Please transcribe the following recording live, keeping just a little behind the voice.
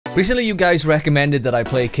Recently, you guys recommended that I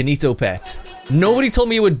play KinitoPet. Nobody told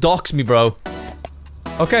me you would dox me, bro.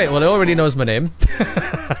 Okay, well, it already knows my name.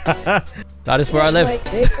 That is where I live.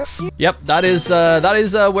 Yep, that is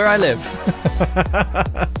where I live.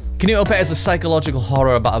 KinitoPet is a psychological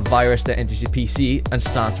horror about a virus that enters your PC and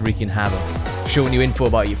starts wreaking havoc, showing you info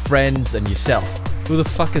about your friends and yourself. Who the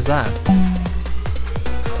fuck is that?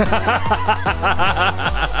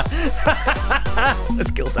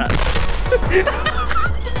 Let's kill that.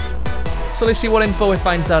 So let's see what info it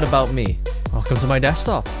finds out about me. Welcome to my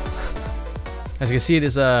desktop. As you can see,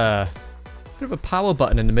 there's a bit of a power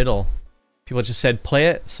button in the middle. People just said play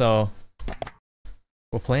it, so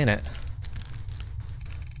we're playing it.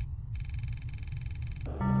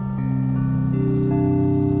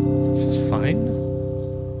 This is fine.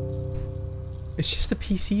 It's just a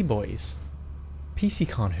PC, boys. PC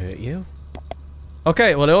can't hurt you.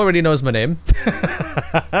 Okay, well, it already knows my name.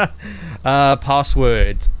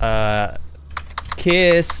 Password.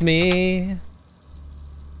 Kiss me.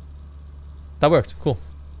 That worked. Cool.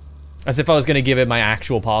 As if I was gonna give it my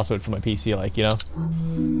actual password for my PC, like, you know?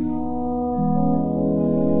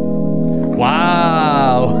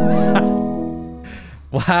 Wow.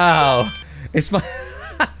 Wow. It's my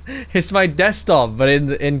it's my desktop, but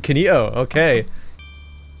in Kinito. Okay.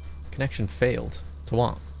 Connection failed. To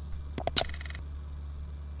what?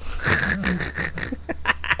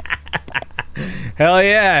 Hell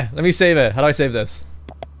yeah! Let me save it. How do I save this?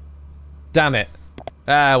 Damn it.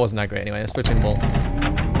 Ah, it wasn't that great anyway. Let's put in ball.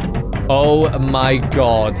 Oh my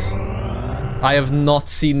god. I have not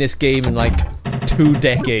seen this game in like 2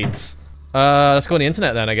 decades. Let's go on the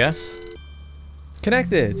internet then, I guess.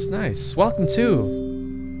 Connected. Nice. Welcome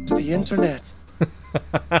to the internet.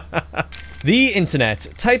 The internet.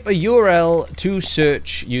 Type a URL to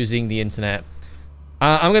search using the internet.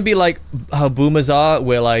 I'm gonna be like how boomers are,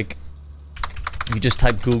 where like you just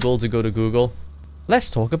type Google to go to Google. Let's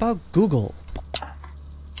talk about Google.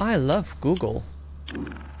 I love Google.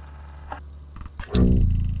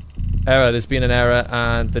 Error, there's been an error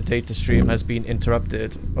and the data stream has been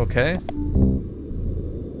interrupted. Okay.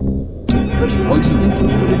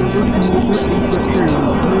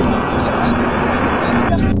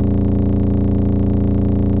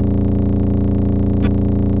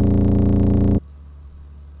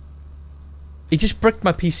 He just bricked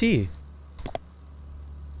my PC.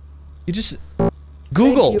 You just...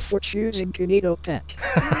 Google! Thank you for choosing KinitoPet.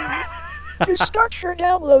 To start your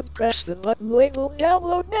download, press the button labeled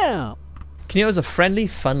download now. Kinito is a friendly,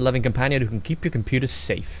 fun-loving companion who can keep your computer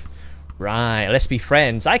safe. Right, let's be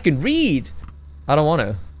friends. I can read! I don't want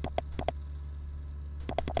to.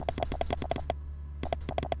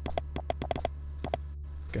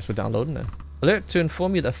 Guess we're downloading it. Alert to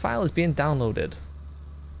inform you the file is being downloaded.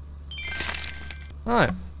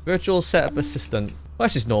 Alright, virtual setup assistant. Well,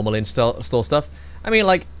 that's just normal install stuff. I mean,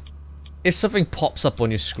 like, if something pops up on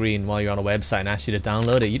your screen while you're on a website and asks you to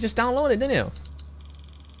download it, you just download it, didn't you?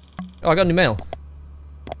 Oh, I got a new mail.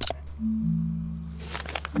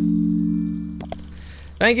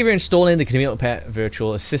 Thank you for installing the KinitoPet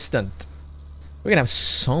virtual assistant. We're gonna have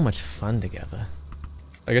so much fun together.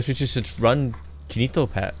 I guess we just should run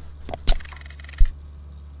KinitoPet.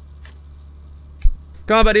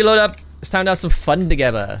 Come on, buddy, load up. It's time to have some fun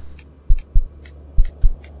together.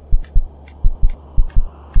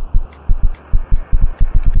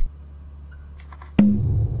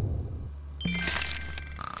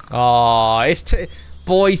 Oh,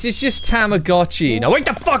 boys, it's just Tamagotchi. Now wake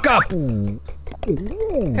the fuck up!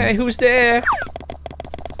 Hey, who's there?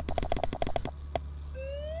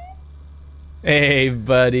 Hey,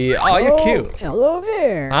 buddy. Oh, you're cute. Hello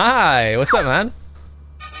there. Hi, what's up, man?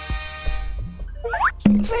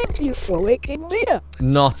 Thank you for waking me up.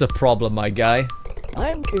 Not a problem, my guy.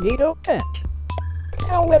 I'm KinitoPet.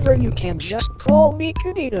 However, you can just call me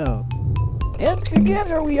Kinito. And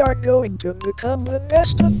together we are going to become the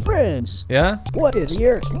best of friends. Yeah? What is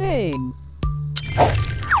your name?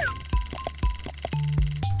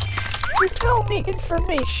 To tell me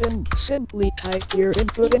information, simply type your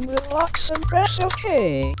input in the box and press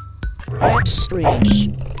OK. That's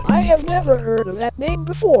strange. I have never heard of that name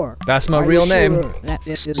before. That's my real name. Are you sure that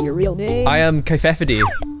this is your real name? I am Kaiffefe.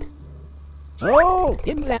 Oh,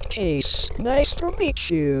 in that case, nice to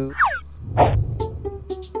meet you.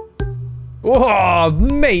 Whoa,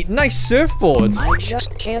 mate, nice surfboard. I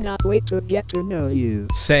just cannot wait to get to know you.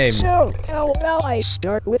 Same. So, how about I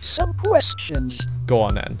start with some questions? Go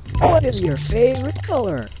on then. What is your favorite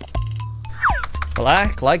color?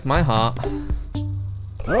 Black like my heart.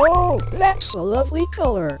 Oh, that's a lovely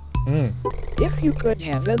color. Mm. If you could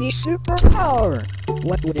have any superpower,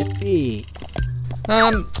 what would it be?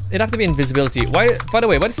 It'd have to be invisibility. Why, by the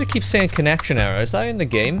way, why does it keep saying connection error? Is that in the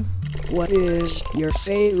game? What is your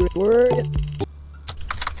favorite word?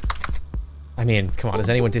 I mean, come on, does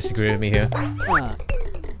anyone disagree with me here?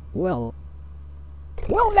 Well,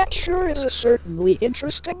 that sure is a certainly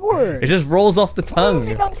interesting word. It just rolls off the tongue.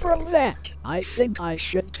 Moving on from that, I think I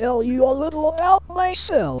should tell you a little about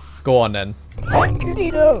myself. Go on then. I'm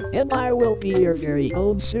Kinito, and I will be your very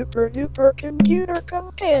own super-duper computer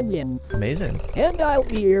companion. Amazing. And I'll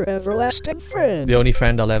be your everlasting friend. The only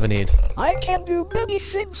friend I'll ever need. I can do many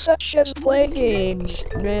things such as play games,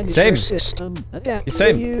 manage your system, adapt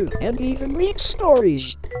to you, and even read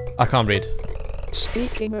stories. I can't read.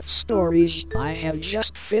 Speaking of stories, I have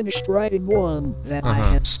just finished writing one that I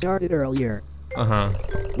had started earlier.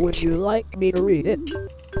 Would you like me to read it?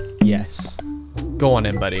 Yes. Go on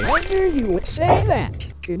in, buddy. I knew you would say that.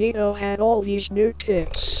 Kinito had all these new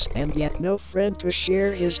tips, and yet no friend to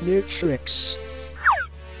share his new tricks.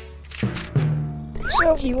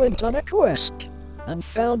 So he went on a quest, and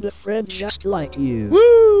found a friend just like you.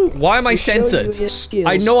 Woo! Why am I censored?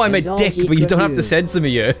 I know I'm a dick, but you don't have to censor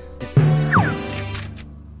me here.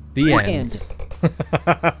 The end.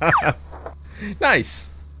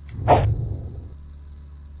 Nice.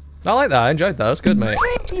 I like that. I enjoyed that. That was good, mate.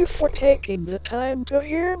 Thank you for taking the time to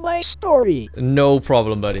hear my story. No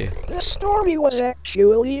problem, buddy. The story was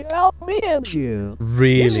actually about me and you.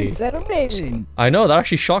 Really? Isn't that amazing? I know. That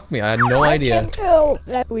actually shocked me. I had no idea. I can tell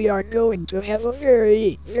that we are going to have a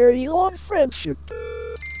very, very long friendship.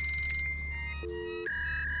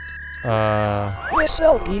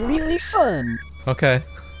 This'll be really fun. Okay.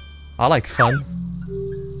 I like fun.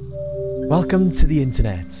 Welcome to the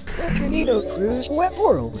internet. The Kinito Cruise web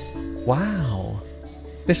world. Wow.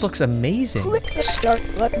 This looks amazing. Click the start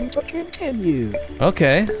button to continue.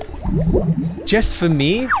 Okay. Just for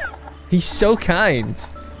me? He's so kind.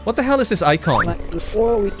 What the hell is this icon? But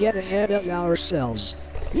before we get ahead of ourselves,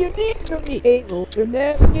 you need to be able to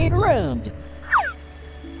navigate around.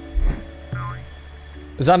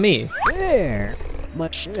 Is that me? There.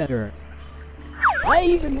 Much better. I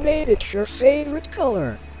even made it your favorite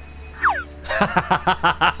color.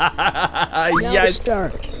 Now to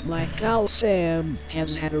start, my pal Sam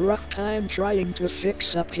has had a rough time trying to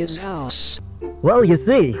fix up his house. Well, you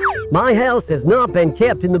see, my house has not been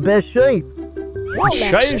kept in the best shape. Well,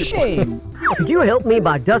 that's a shame. Could you help me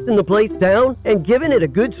by dusting the place down and giving it a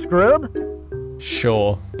good scrub?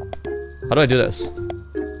 Sure. How do I do this?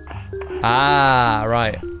 Ah,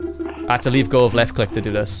 right. I had to leave go of left click to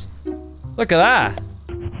do this. Look at that.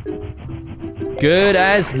 Good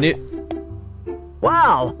as new.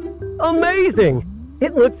 Wow, amazing.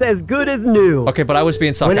 It looks as good as new. Okay, but I was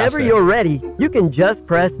being sarcastic. Whenever you're ready, you can just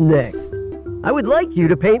press next. I would like you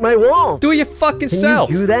to paint my wall. Do it your fucking self.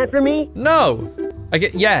 Can you do that for me? No. I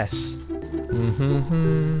get yes.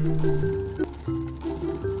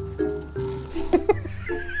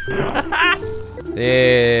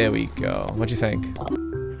 There we go. What'd you think?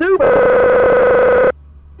 Super.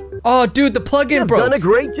 Oh, dude, the plug-in broke. You've done a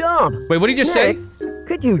great job. Wait, what did you just say?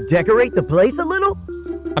 Could you decorate the place a little?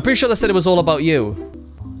 I'm pretty sure they said it was all about you.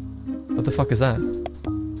 What the fuck is that?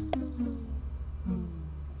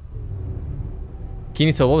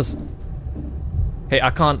 Kinito, what was... Hey,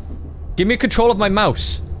 I can't... Give me control of my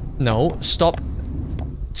mouse. No, stop.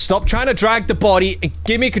 Stop trying to drag the body and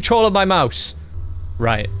give me control of my mouse.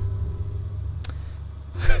 Right.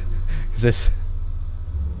 Is this...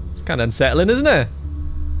 It's kind of unsettling, isn't it?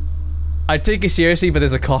 I take it seriously, but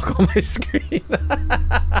there's a cock on my screen.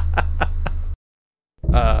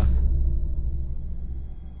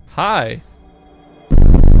 Hi.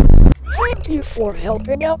 Thank you for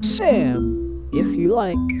helping out Sam. If you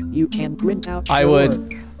like, you can print out your I would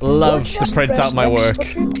work. love to print out my work.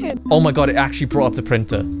 Oh my god, it actually brought up the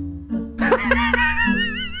printer.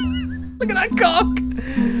 Look at that cock!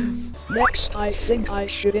 Next, I think I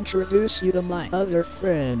should introduce you to my other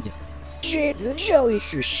friend, Jade the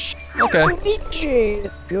Jellyfish. Okay. To meet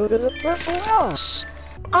Jade, go to the purple house.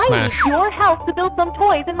 Smash. I need your house to build some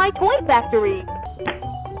toys in my toy factory.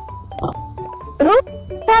 Oops,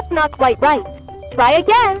 that's not quite right. Try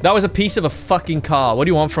again. That was a piece of a fucking car. What do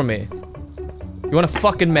you want from me? You want a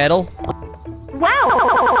fucking medal?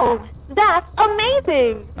 Wow, that's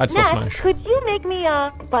amazing. I'd still Next, smash. could you make me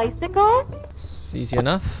a bicycle? It's easy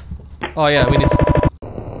enough. Oh yeah, we need...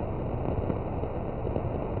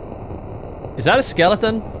 Is that a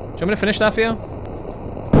skeleton? Do you want me to finish that for you?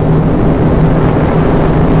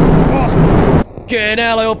 Oh, good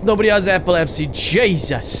hell, I hope nobody has epilepsy.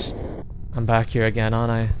 Jesus! I'm back here again,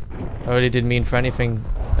 aren't I? I really didn't mean for anything,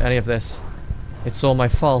 any of this. It's all my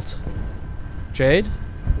fault.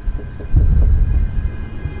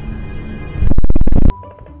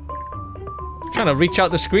 Trying to reach out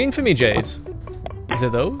the screen for me, Jade. Is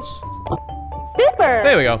it those? Super!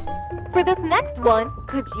 There we go. For this next one,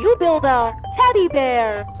 could you build a teddy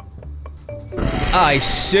bear? I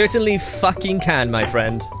certainly fucking can, my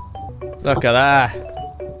friend. Look at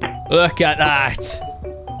that. Look at that.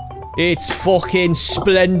 It's fucking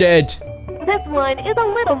splendid. This one is a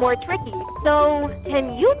little more tricky, so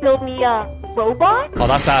can you build me a robot? Oh,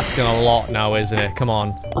 that's asking a lot now, isn't it? Come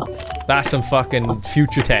on. That's some fucking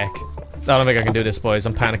future tech. I don't think I can do this, boys.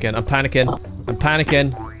 I'm panicking. I'm panicking. I'm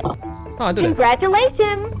panicking. Oh, I did it.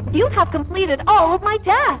 Congratulations! You have completed all of my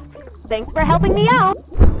tasks. Thanks for helping me out.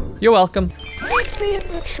 You're welcome. Meet me in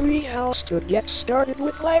the treehouse to get started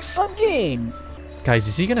with my fun game. Guys,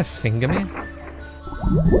 is he gonna finger me?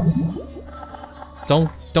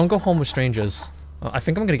 Don't go home with strangers. I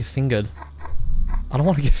think I'm gonna get fingered. I don't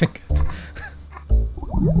want to get fingered.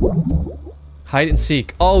 Hide and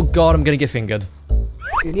seek. Oh god, I'm gonna get fingered.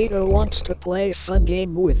 Kinito wants to play a fun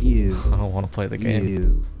game with you. I don't want to play the game.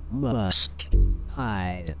 You must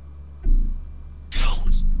hide.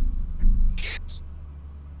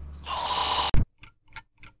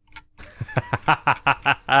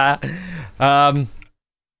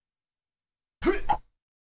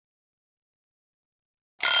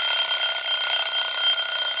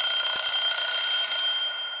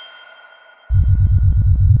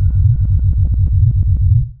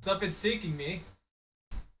 Something seeking me.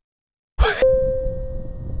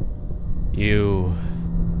 You.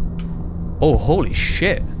 Oh, holy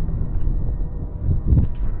shit.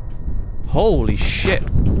 Holy shit.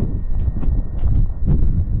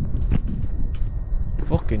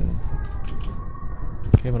 Fucking.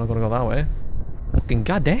 Okay, we're not gonna go that way. Fucking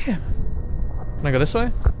goddamn. Can I go this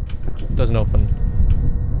way? Doesn't open.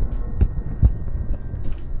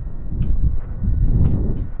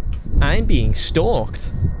 I'm being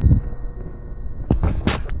stalked.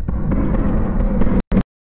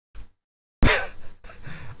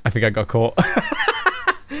 I think I got caught.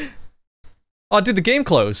 Oh, dude, the game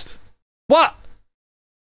closed. What?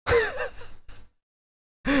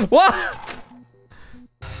 What?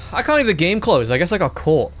 I can't leave the game closed. I guess I got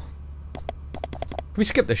caught. Can we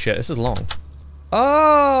skip this shit? This is long.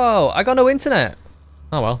 Oh, I got no internet.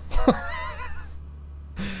 Oh well.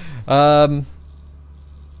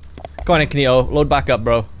 Go on in, Kinito. Load back up,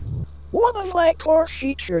 bro. One of my core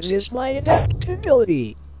features is my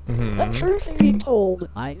adaptability. The truth be told,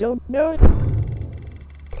 I don't know.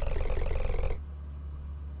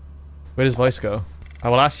 Where does voice go? I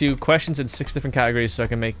will ask you questions in 6 different categories so I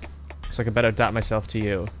can better adapt myself to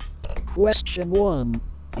you. Question 1.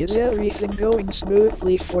 Is everything going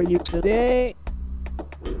smoothly for you today?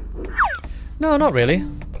 No, not really.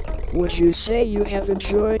 Would you say you have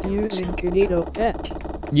enjoyed using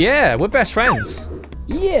KinitoPet? Yeah, we're best friends.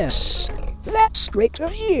 Yes, that's great to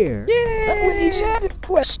hear. And with these added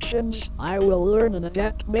questions, I will learn and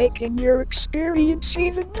adapt, making your experience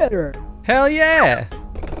even better. Hell yeah!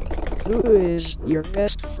 Who is your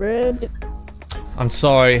best friend? I'm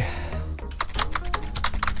sorry.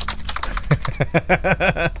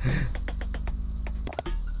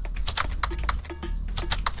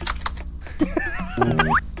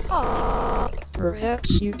 Perhaps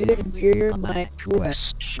you didn't hear my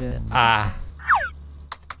question. Ah.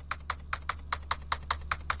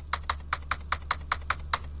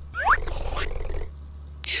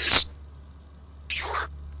 Is your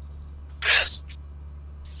best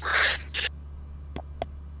friend?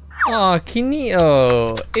 Aw,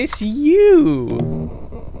 Kinito, it's you!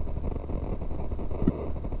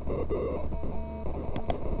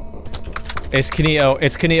 It's Kinito,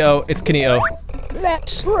 it's Kinito, it's Kinito.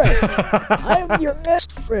 That's right. I'm your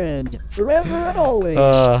best friend, forever and always.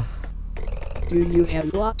 Do you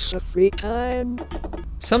have lots of free time?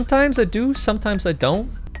 Sometimes I do, sometimes I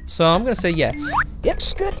don't. So I'm gonna say yes.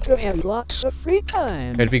 It's good to have lots of free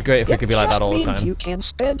time. It'd be great if we could be like that all the time. You can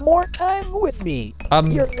spend more time with me,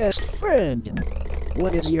 your best friend.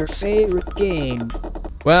 What is your favorite game?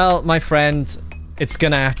 Well, my friend, it's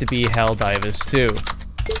gonna have to be Helldivers 2.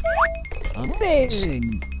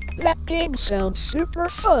 Amazing. That game sounds super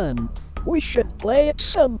fun. We should play it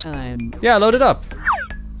sometime. Yeah, load it up.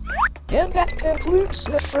 And that concludes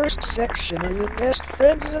the first section of the best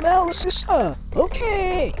friends analysis.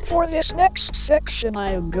 Okay, for this next section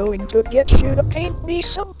I am going to get you to paint me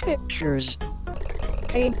some pictures.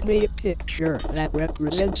 Paint me a picture that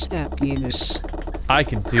represents happiness. I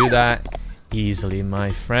can do that easily,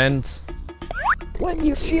 my friend. When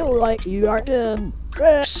you feel like you are done,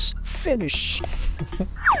 press finish.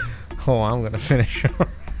 Oh, I'm gonna finish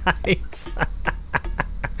right.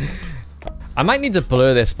 I might need to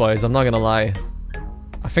blur this, boys, I'm not gonna lie.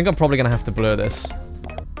 I think I'm probably gonna have to blur this.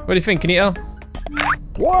 What do you think, Kinito?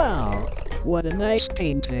 Wow, what a nice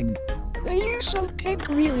painting. The use of pink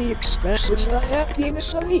really expresses the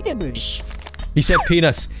happiness of the image. He said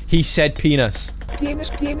penis. He said penis. Penis,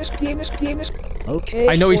 penis, penis, penis. Okay.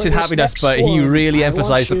 I know he said happiness, but he really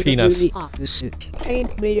emphasized the penis. The opposite.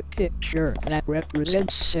 Paint me a picture that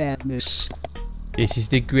represents sadness. This is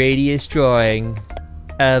the greatest drawing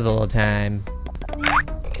of all time.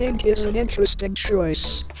 Pink is an interesting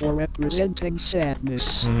choice for representing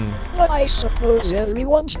sadness. But I suppose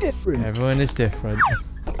everyone's different. Everyone is different.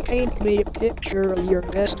 Paint me a picture of your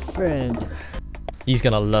best friend. He's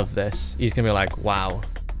gonna love this. He's gonna be like, wow,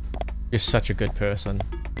 you're such a good person.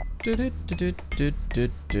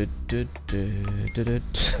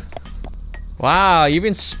 Wow, you've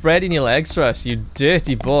been spreading your legs for us, you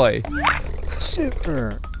dirty boy.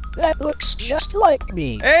 Super. That looks just like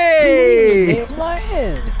me. Hey! Here's my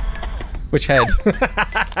head. Which head?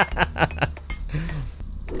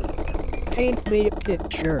 Paint me a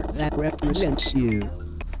picture that represents you.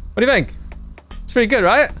 What do you think? It's pretty good,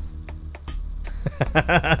 right?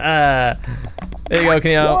 There you go,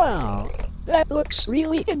 Kinito. Wow, that looks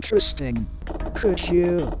really interesting. Could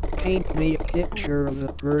you paint me a picture of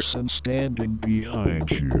the person standing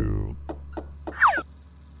behind you?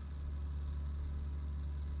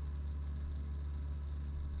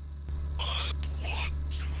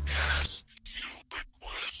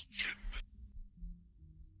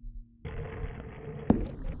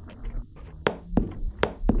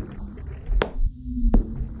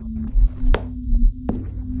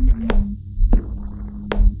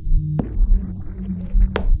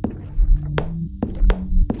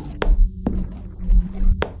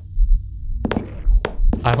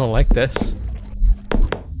 I don't like this.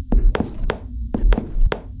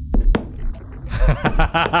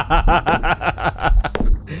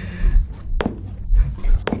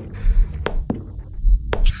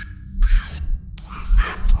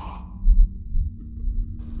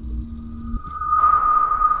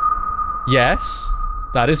 Yes,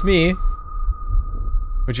 that is me.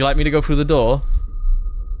 Would you like me to go through the door?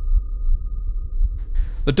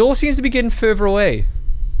 The door seems to be getting further away.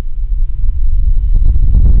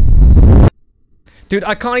 Dude,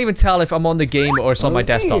 I can't even tell if I'm on the game or it's on my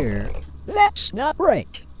desktop. Dear. That's not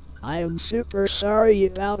right. I am super sorry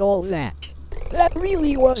about all that. That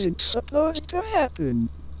really wasn't supposed to happen.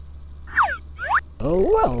 Oh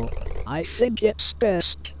well, I think it's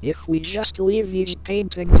best if we just leave these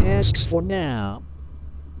painting tasks for now.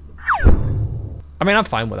 I mean, I'm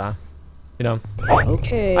fine with that. You know.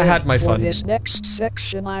 Okay, I had my fun. For this next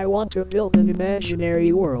section, I want to build an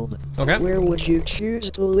imaginary world. Okay. Where would you choose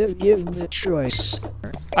to live given the choice?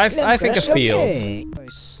 I think a field. Okay.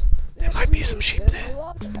 There might be some sheep there.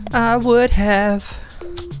 I would have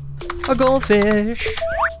a goldfish.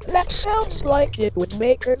 That sounds like it would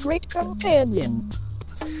make a great companion.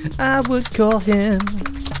 I would call him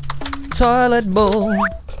Toilet Bowl.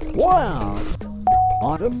 Wow.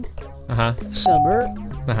 Autumn, Uh-huh. summer,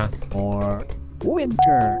 Uh-huh. or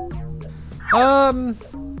winter?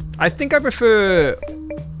 I think I prefer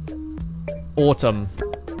autumn.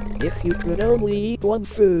 If you could only eat one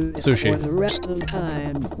food Sushi. for the rest of the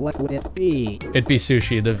time, what would it be? It'd be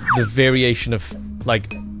sushi. The variation of,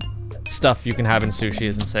 like, stuff you can have in sushi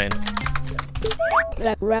is insane.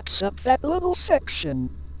 That wraps up that little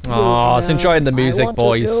section. Aw, it's enjoying the music, I want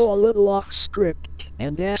boys. to go a little off script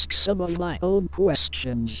and ask some of my own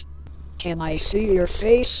questions. Can I see your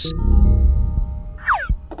face?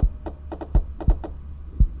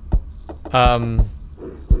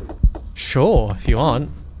 Sure, if you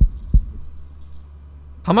want.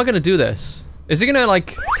 How am I gonna do this? Is it gonna,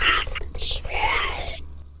 like...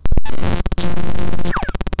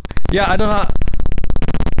 Yeah, I don't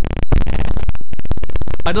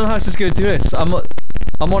know how it's just gonna do this. I'm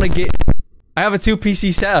on a gate. I have a 2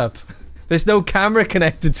 PC setup. There's no camera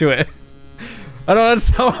connected to it. I don't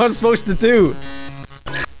understand what I'm supposed to do.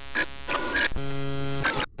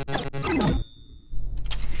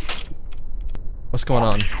 What's going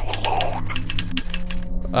on?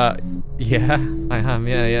 Yeah, I am,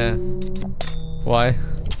 yeah. Why?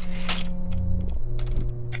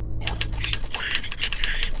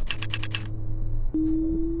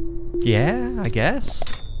 Yeah, I guess.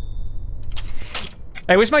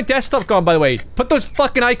 Hey, where's my desktop gone, by the way? Put those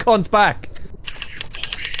fucking icons back!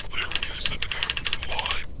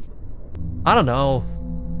 I don't know.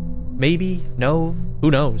 Maybe? No? Who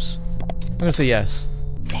knows? I'm gonna say yes.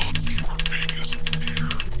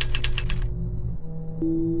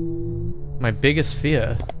 My biggest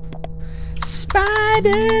fear?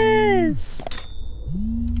 Spiders!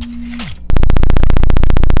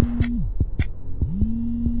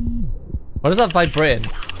 What is that vibrating?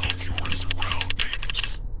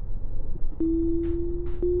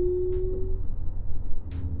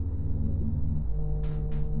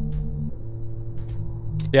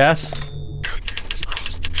 Yes.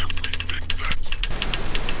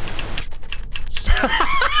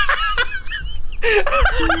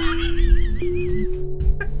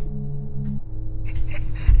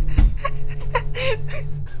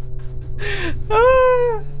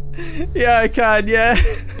 Yeah, I can, yeah.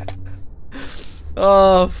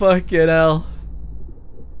 Oh, fucking hell.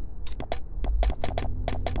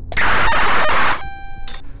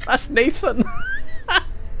 That's Nathan.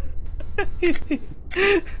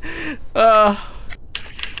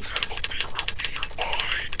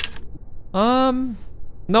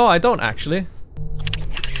 No, I don't actually.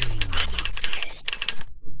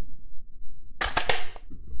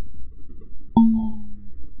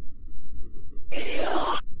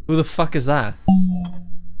 Who the fuck is that?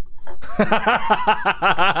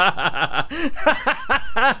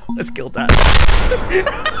 Let's kill Daz.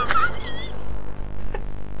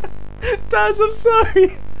 Daz, I'm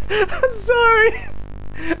sorry. I'm sorry.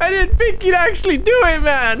 I didn't think you'd actually do it,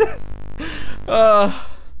 man.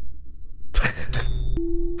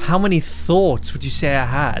 How many thoughts would you say I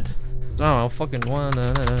had? Oh, fucking one.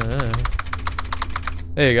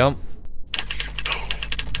 There you go.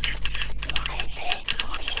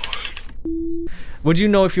 Would you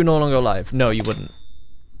know if you're no longer alive? No, you wouldn't.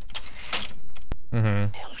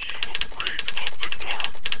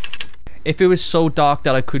 If it was so dark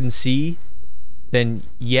that I couldn't see, then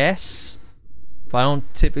yes. But I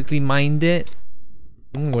don't typically mind it.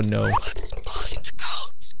 Wouldn't know.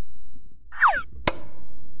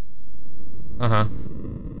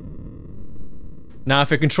 Now,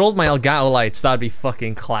 if I controlled my Elgato lights, that'd be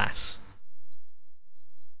fucking class.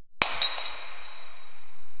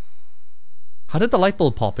 How did the light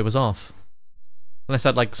bulb pop? It was off. Unless I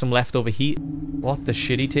had like some leftover heat. What the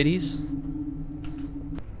shitty titties?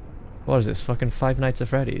 What is this? Fucking Five Nights at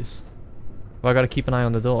Freddy's? Well, I gotta keep an eye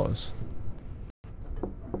on the doors.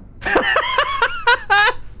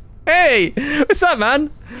 Hey! What's up,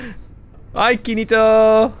 man? Hi,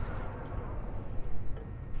 Kinito!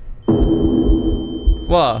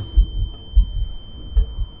 What?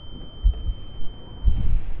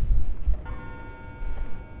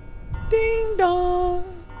 Ding dong!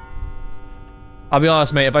 I'll be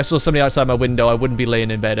honest, mate, if I saw somebody outside my window, I wouldn't be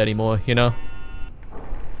laying in bed anymore, you know?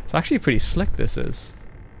 It's actually pretty slick, this is.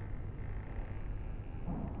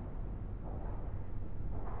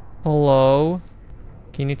 Hello?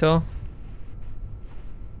 Kinito?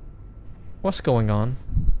 What's going on?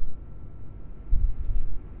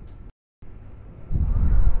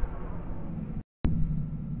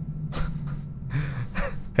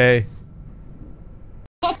 Hey.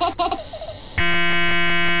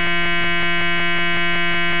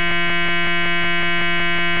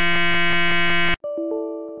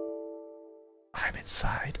 I'm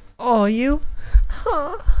inside. Oh, you?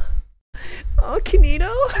 Huh? Oh, Kinito?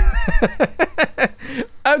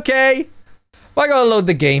 Okay. I gotta load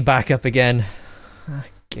the game back up again.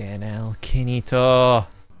 Fucking hell, Kinito.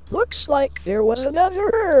 Looks like there was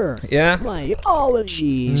another error. Yeah? My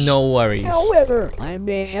apologies. No worries. However, I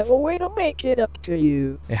may have a way to make it up to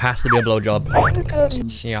you. It has to be a blowjob.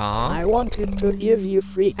 Because Yeah? I wanted to give you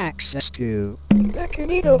free access to the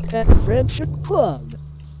KinitoPet Friendship Club.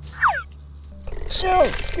 So,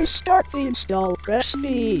 to start the install, press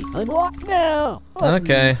the unlock now button.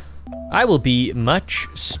 Okay. I will be much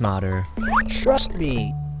smarter. Trust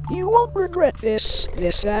me, you won't regret this.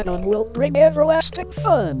 This add-on will bring everlasting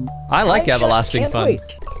fun. I like just everlasting can't fun. wait.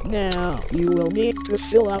 Now, you will need to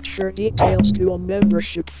fill out your details to a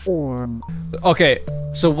membership form. Okay,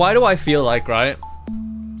 so why do I feel like, right?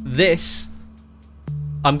 This,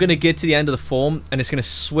 I'm gonna get to the end of the form and it's gonna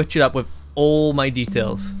switch it up with all my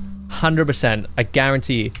details. 100%, I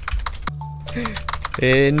guarantee.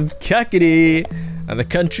 In Kakadi, and the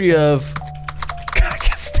country of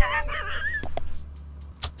Kakistan.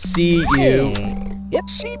 See you. Hey, it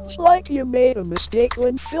seems like you made a mistake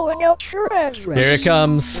when filling out your address. Here it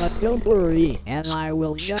comes. But don't worry, and I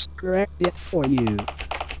will just correct it for you.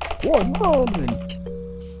 One moment.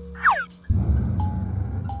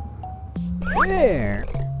 There.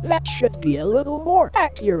 That should be a little more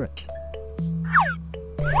accurate.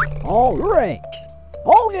 Alright.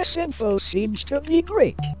 All this info seems to be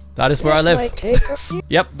great. That is where I live. Might take a few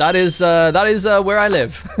Yep, that is where I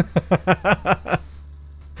live.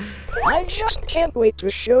 I just can't wait to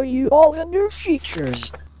show you all the new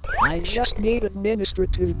features. I just need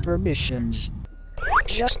administrative permissions.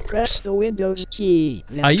 Just press the Windows key,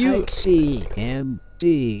 then Are you- type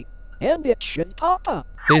CMD, and it should pop up.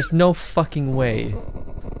 There's no fucking way.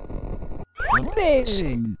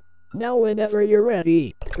 Amazing. Now whenever you're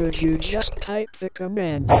ready, could you just type the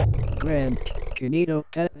command grant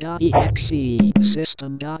KinitoPet.exe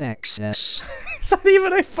system.access. Is that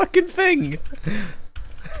even a fucking thing?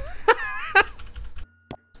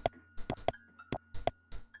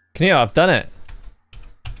 Kinito, I've done it.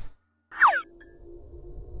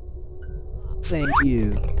 Thank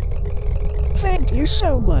you. Thank you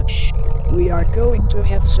so much. We are going to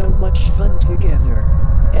have so much fun together.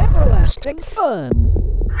 Everlasting fun.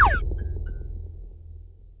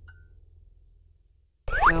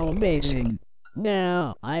 How amazing.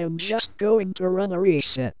 Now, I am just going to run a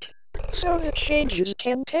reset, so the changes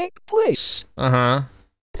can take place. Uh-huh.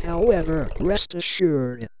 However, rest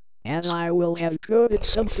assured, as I will have coded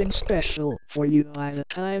something special for you by the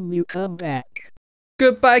time you come back.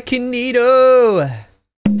 Goodbye, Kinito.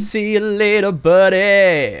 See you later,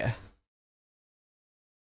 buddy.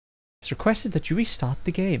 It's requested that you restart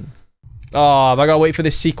the game. Oh, I gotta wait for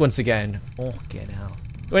this sequence again. Oh, get out.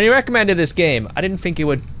 When you recommended this game, I didn't think it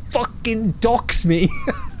would fucking dox me.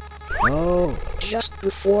 Oh, just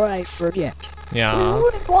before I forget. Yeah. You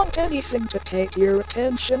wouldn't want anything to take your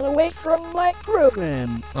attention away from my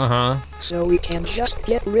program. Uh-huh. So we can just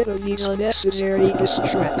get rid of these unnecessary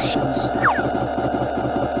distractions.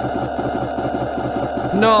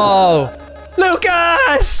 No!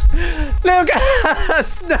 Lucas!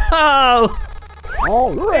 Lucas! No!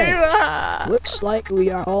 Alright. Looks like we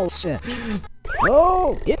are all set.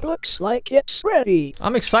 Oh, it looks like it's ready.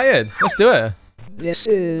 I'm excited. Let's do it. This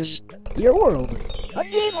is your world. A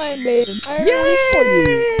game I made entirely for you.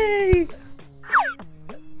 Yay!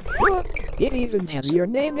 Look, it even has your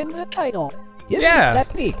name in the title. Isn't Yeah.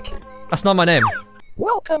 that neat? That's not my name.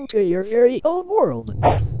 Welcome to your very own world.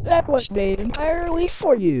 That was made entirely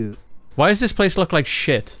for you. Why does this place look like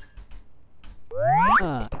shit?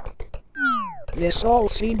 This all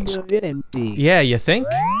seems a bit empty. Yeah, you think?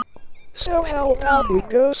 So how about we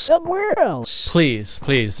go somewhere else? Please,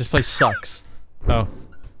 please. This place sucks. Oh.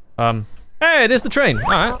 Hey, it is the train.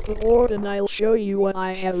 Alright. Hop aboard and I'll show you what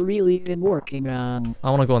I have really been working on. I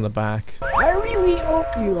want to go in the back. I really hope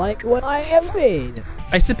you like what I have made.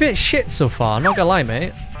 It's a bit shit so far, not gonna lie,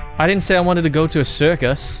 mate. I didn't say I wanted to go to a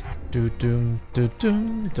circus. Do-dum,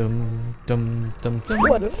 do-dum, dum, dum, dum, dum.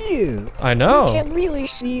 What a view! I know. You can really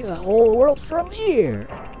see the whole world from here.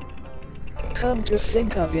 Come to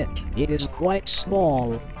think of it, it is quite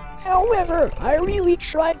small. However, I really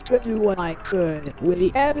tried to do what I could with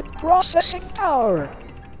the added processing power.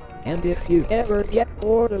 And if you ever get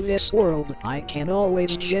bored of this world, I can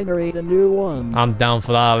always generate a new one. I'm down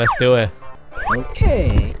for that. Let's do it.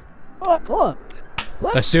 Okay, buckle up.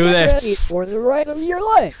 Let's do get this. ready for the ride of your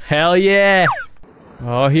life. Hell yeah.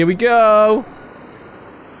 Oh, here we go.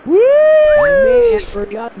 Woo! I may have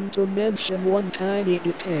forgotten to mention one tiny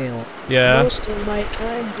detail. Yeah. Most of my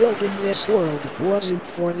time building this world wasn't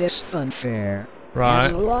for this funfair. Right.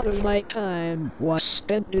 As a lot of my time was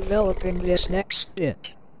spent developing this next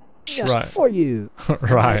bit. Just Right. for you. I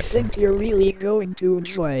Right. think you're really going to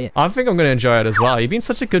enjoy it. I think I'm gonna enjoy it as well. You've been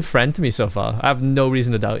such a good friend to me so far. I have no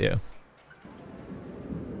reason to doubt you.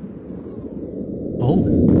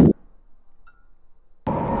 Oh.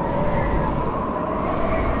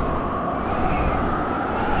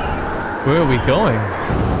 Where are we going?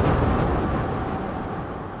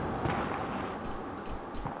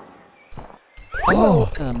 Oh,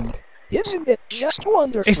 Welcome. Isn't it just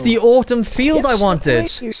wonderful? it's the autumn field It's I the wanted.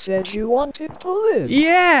 place you said you wanted to live.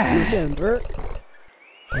 Yeah. Remember?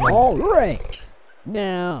 Alright.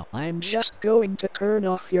 Now, I'm just going to turn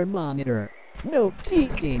off your monitor. No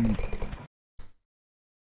peeking.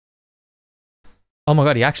 Oh my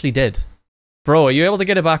god, he actually did. Bro, are you able to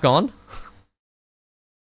get it back on?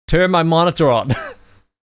 Turn my monitor on.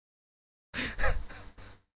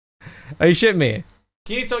 Are you shitting me?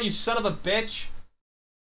 Kinito, you son of a bitch.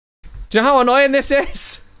 Do you know how annoying this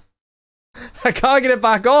is? I can't get it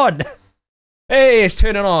back on. Hey, it's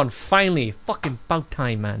turning on, finally. Fucking about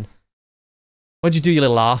time, man. What'd you do, you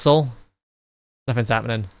little arsehole? Nothing's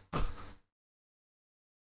happening.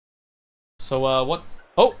 So, what?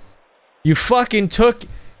 Oh! You fucking took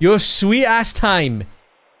your sweet ass time.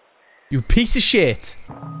 You piece of shit.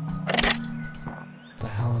 What the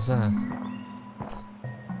hell was that?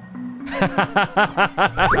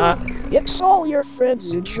 It's all your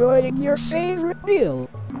friends enjoying your favorite meal.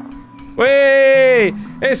 Wait!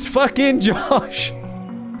 It's fucking Josh!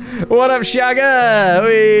 What up, Shagga?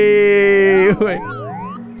 Wait!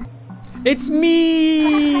 It's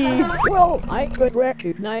me! Well, I could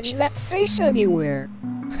recognize that face anywhere.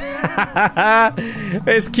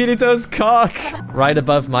 It's Kinito's cock! Right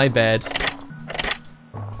above my bed.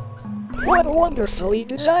 what a wonderfully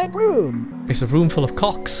designed room. It's a room full of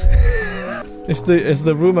cocks. It's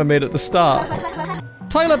the room I made at the start.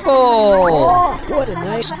 Toilet bowl! Oh, what a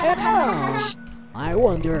nice pet house. I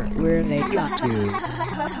wonder where they got to.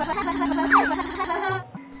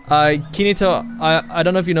 Kinito, I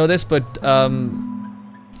don't know if you know this, but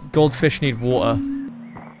goldfish need water.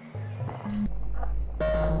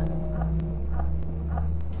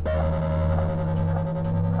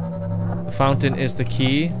 The fountain is the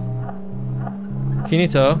key.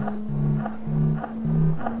 Kinito?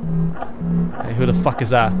 Hey, who the fuck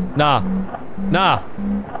is that? Nah. Nah!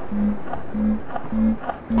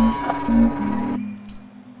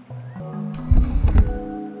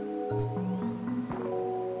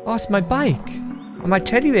 Oh, it's my bike. And my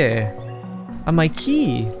teddy bear. And my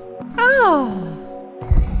key. Ah!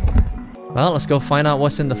 Well, let's go find out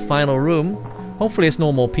what's in the final room. Hopefully it's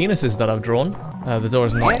no more penises that I've drawn. The door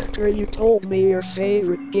is not. After you told me your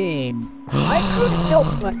favorite game, I couldn't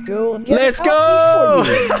help but go and get Let's a go! copy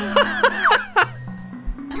for you.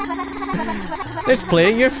 It's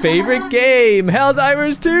playing your favorite game,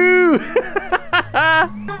 Helldivers 2!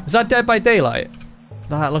 Is that Dead by Daylight?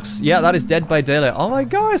 That looks, yeah, that is Dead by Daylight. Oh my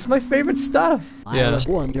god, it's my favorite stuff. I was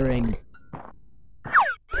wondering,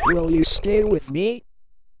 will you stay with me?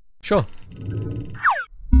 Sure. In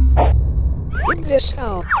this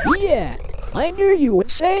house? Yeah, I knew you would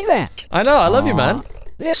say that. I know, I love you, man.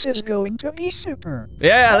 This is going to be super.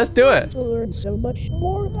 Yeah, let's do it. To learn so much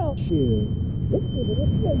more about you.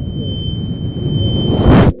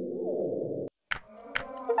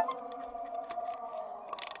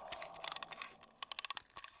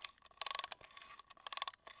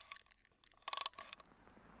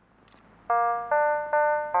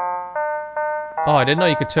 Oh, I didn't know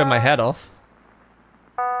you could turn my head off.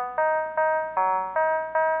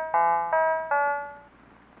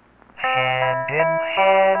 Hand in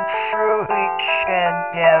hand through each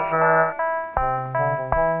endeavor.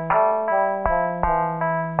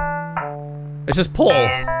 This is Paul. In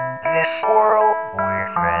this world,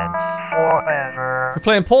 we're friends forever. We're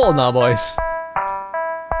playing Paul now, boys.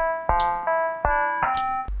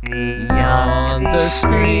 Beyond the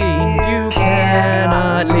screen, you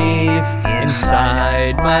cannot leave.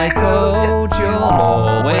 Inside my code, you'll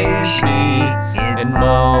always be. In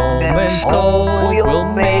moments old,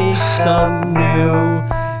 we'll make some new.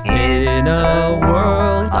 In a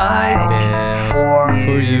world I built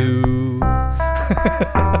for you.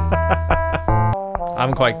 I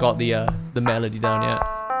haven't quite got the melody down yet.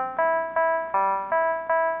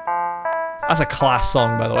 That's a class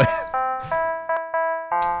song, by the way.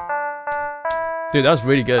 Dude, that was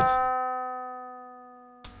really good.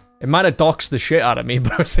 It might have doxed the shit out of me,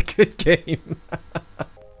 but it was a good game.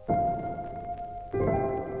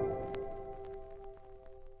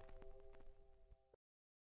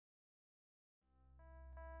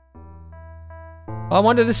 I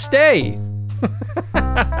wanted to stay.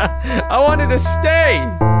 I wanted to stay.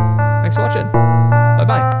 Thanks for watching.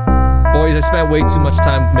 Bye-bye. Boys, I spent way too much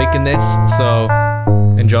time making this, so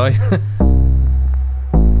enjoy.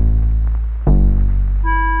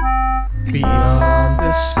 Beyond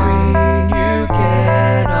the screen, you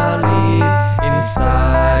cannot leave.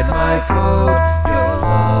 Inside my code, you'll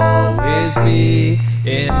always be.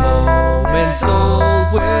 In moments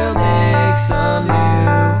old, we'll make some new.